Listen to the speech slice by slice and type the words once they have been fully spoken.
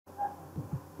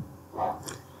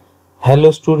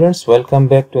Hello students, welcome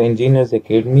back to Engineers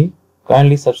Academy.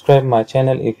 Kindly subscribe my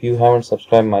channel if you haven't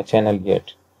subscribed my channel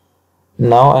yet.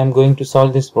 Now I am going to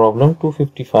solve this problem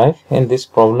 255. In this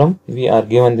problem we are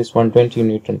given this 120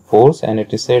 Newton force, and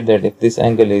it is said that if this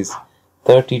angle is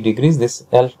 30 degrees, this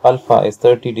alpha is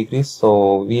 30 degrees,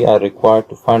 so we are required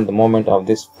to find the moment of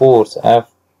this force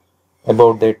F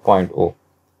about that point O.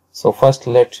 So first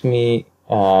let me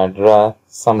draw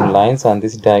some lines on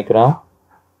this diagram.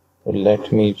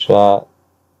 Let me draw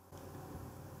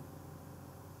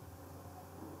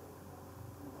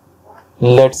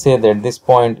let's say that this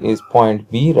point is point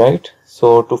B, right?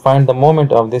 So to find the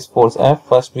moment of this force F,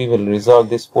 first we will resolve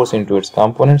this force into its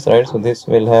components, right? So this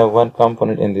will have one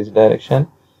component in this direction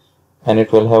and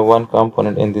it will have one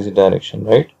component in this direction,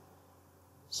 right?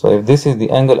 So if this is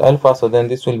the angle alpha, so then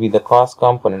this will be the cos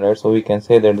component, right? So we can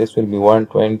say that this will be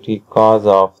 120 cos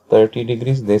of 30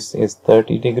 degrees, this is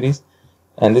 30 degrees,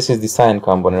 and this is the sine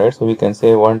component, right? So we can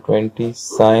say 120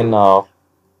 sine of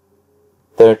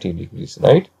 30 degrees,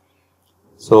 right?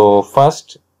 So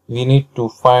first we need to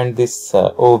find this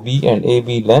OB and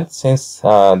AB length, since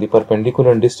the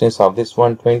perpendicular distance of this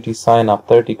 120 sine of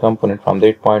 30 component from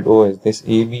that point O is this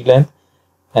AB length,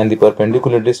 and the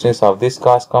perpendicular distance of this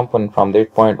cos component from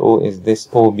that point O is this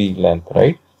OB length,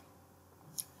 right?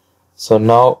 So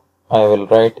now I will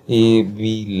write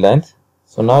AB length.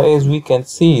 So now as we can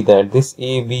see that this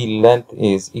AB length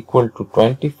is equal to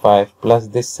 25 plus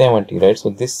this 70, right? So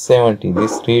this 70,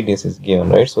 this radius is given,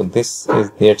 right? So this is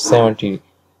that 70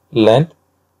 length,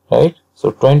 right?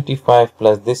 So 25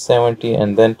 plus this 70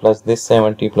 and then plus this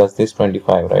 70 plus this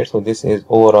 25, right? So this is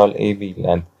overall AB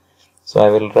length. So I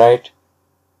will write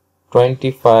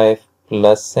 25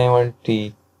 plus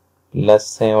 70 plus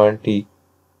 70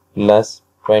 plus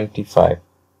 25.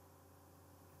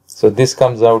 So this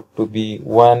comes out to be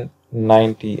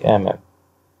 190 mm,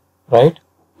 right?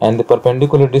 And the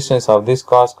perpendicular distance of this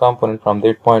cos component from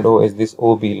that point O is this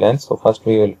OB length. So first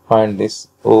we will find this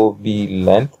OB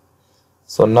length.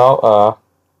 So now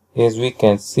as we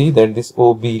can see that this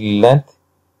OB length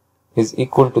is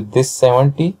equal to this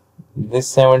 70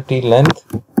 length,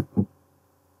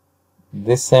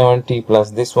 this 70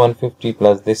 plus this 150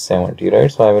 plus this 70,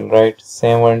 right? So I will write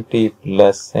 70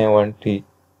 plus 70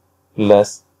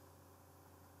 plus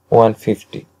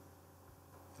 150.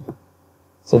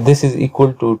 So this is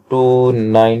equal to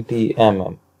 290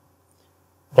 mm,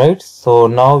 right? So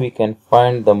now we can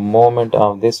find the moment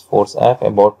of this force F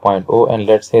about point O, and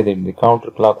let's say that the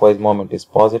counterclockwise moment is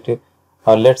positive,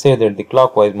 or let's say that the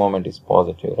clockwise moment is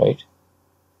positive, right?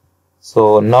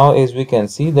 So now as we can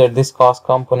see that this cos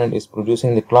component is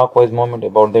producing the clockwise moment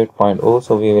about that point O,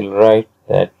 so we will write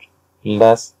that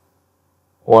plus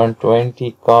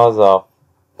 120 cos of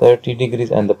 30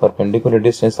 degrees, and the perpendicular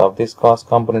distance of this cos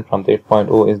component from that point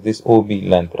O is this OB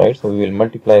length, right? So we will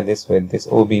multiply this with this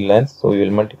OB length, so we will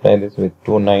multiply this with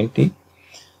 290,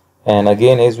 and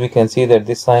again as we can see that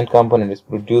this sine component is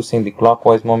producing the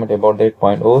clockwise moment about that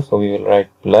point O, so we will write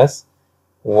plus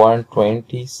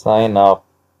 120 sine of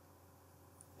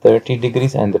 30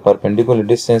 degrees, and the perpendicular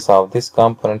distance of this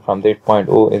component from that point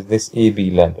O is this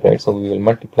AB length, right? So we will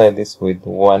multiply this with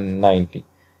 190,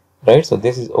 right? So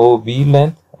this is OB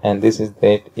length and this is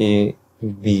that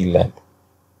AB length.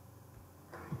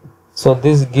 So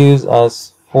this gives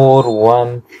us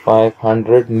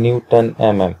 41500 Newton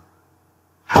mm,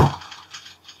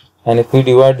 and if we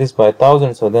divide this by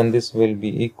 1000, so then this will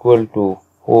be equal to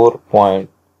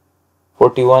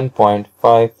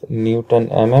 41.5 Newton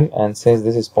mm, and since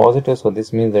this is positive, so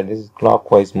this means that this is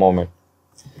clockwise moment.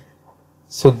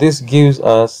 So this gives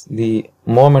us the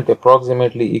moment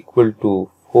approximately equal to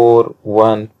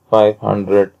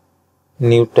 41500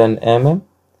 Newton mm,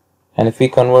 and if we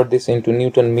convert this into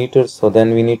Newton meters, so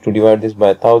then we need to divide this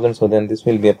by 1000, so then this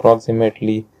will be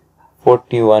approximately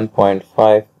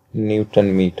 41.5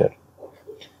 Newton meter.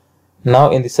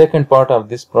 Now in the second part of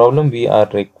this problem we are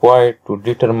required to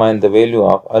determine the value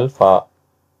of alpha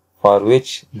for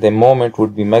which the moment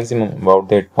would be maximum about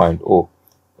that point O,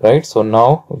 right? So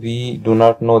now we do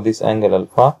not know this angle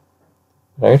alpha,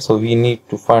 right? So we need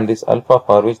to find this alpha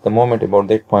for which the moment about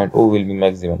that point O will be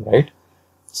maximum, right?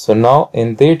 So now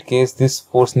in that case this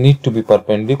force need to be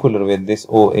perpendicular with this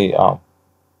OA arm,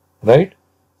 right?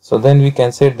 So then we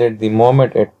can say that the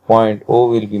moment at point O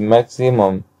will be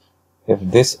maximum if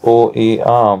this OA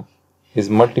arm is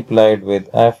multiplied with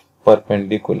F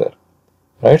perpendicular,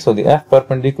 right? So the F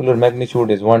perpendicular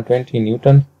magnitude is 120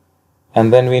 Newton,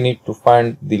 and then we need to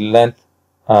find the length,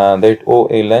 that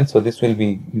OA length. So this will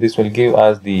give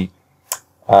us the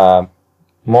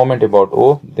moment about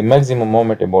O, the maximum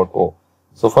moment about O.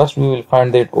 So first we will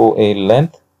find that OA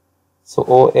length, So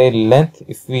OA length,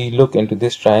 if we look into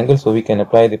this triangle, so we can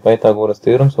apply the Pythagoras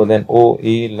theorem. So then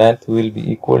OA length will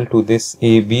be equal to this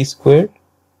AB squared.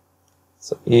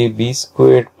 So AB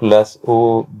squared plus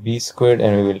OB squared,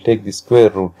 and we will take the square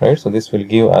root, right? So this will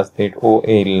give us that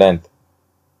OA length.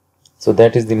 So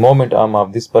that is the moment arm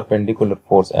of this perpendicular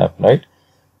force F, right?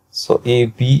 So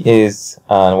AB is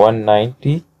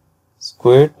 190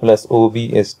 squared plus OB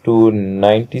is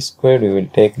 290 squared. We will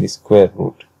take the square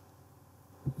root.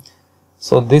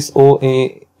 So this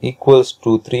OA equals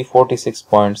to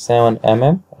 346.7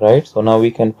 mm, right? So now we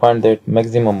can find that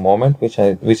maximum moment which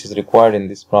is required in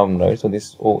this problem, right? So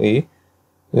this OA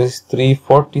is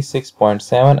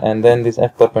 346.7, and then this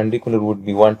F perpendicular would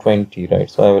be 120, right?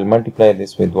 So I will multiply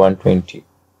this with 120.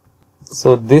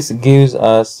 So this gives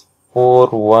us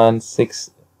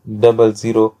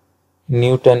 41600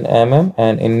 Newton mm,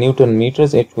 and in Newton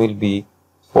meters it will be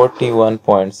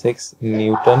 41.6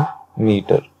 Newton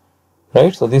meter,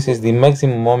 right? So this is the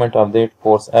maximum moment of that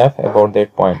force F about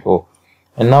that point O.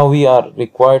 And now we are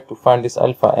required to find this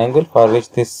alpha angle for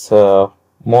which this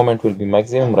moment will be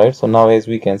maximum, right? So now as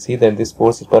we can see that this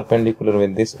force is perpendicular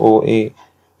with this OA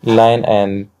line,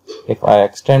 and if I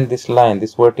extend this line,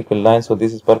 this vertical line, so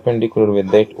this is perpendicular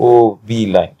with that OB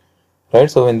line,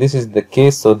 right? So when this is the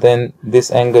case, so then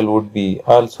this angle would be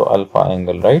also alpha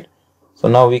angle, right? So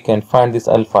now we can find this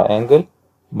alpha angle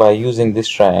by using this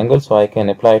triangle. So I can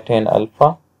apply tan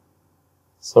alpha.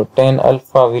 So tan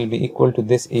alpha will be equal to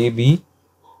this AB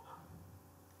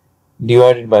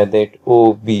divided by that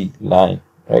OB line,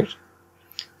 right?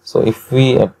 So if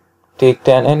we take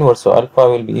tan inverse, so alpha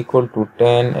will be equal to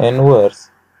tan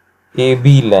inverse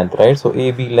AB length, right? So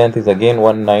AB length is again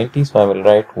 190, so I will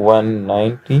write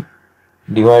 190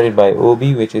 divided by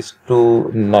OB, which is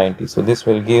 290. So this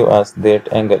will give us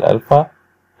that angle alpha,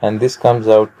 and this comes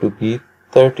out to be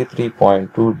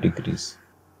 33.2 degrees.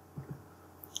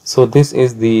 So this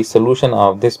is the solution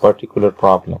of this particular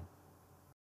problem.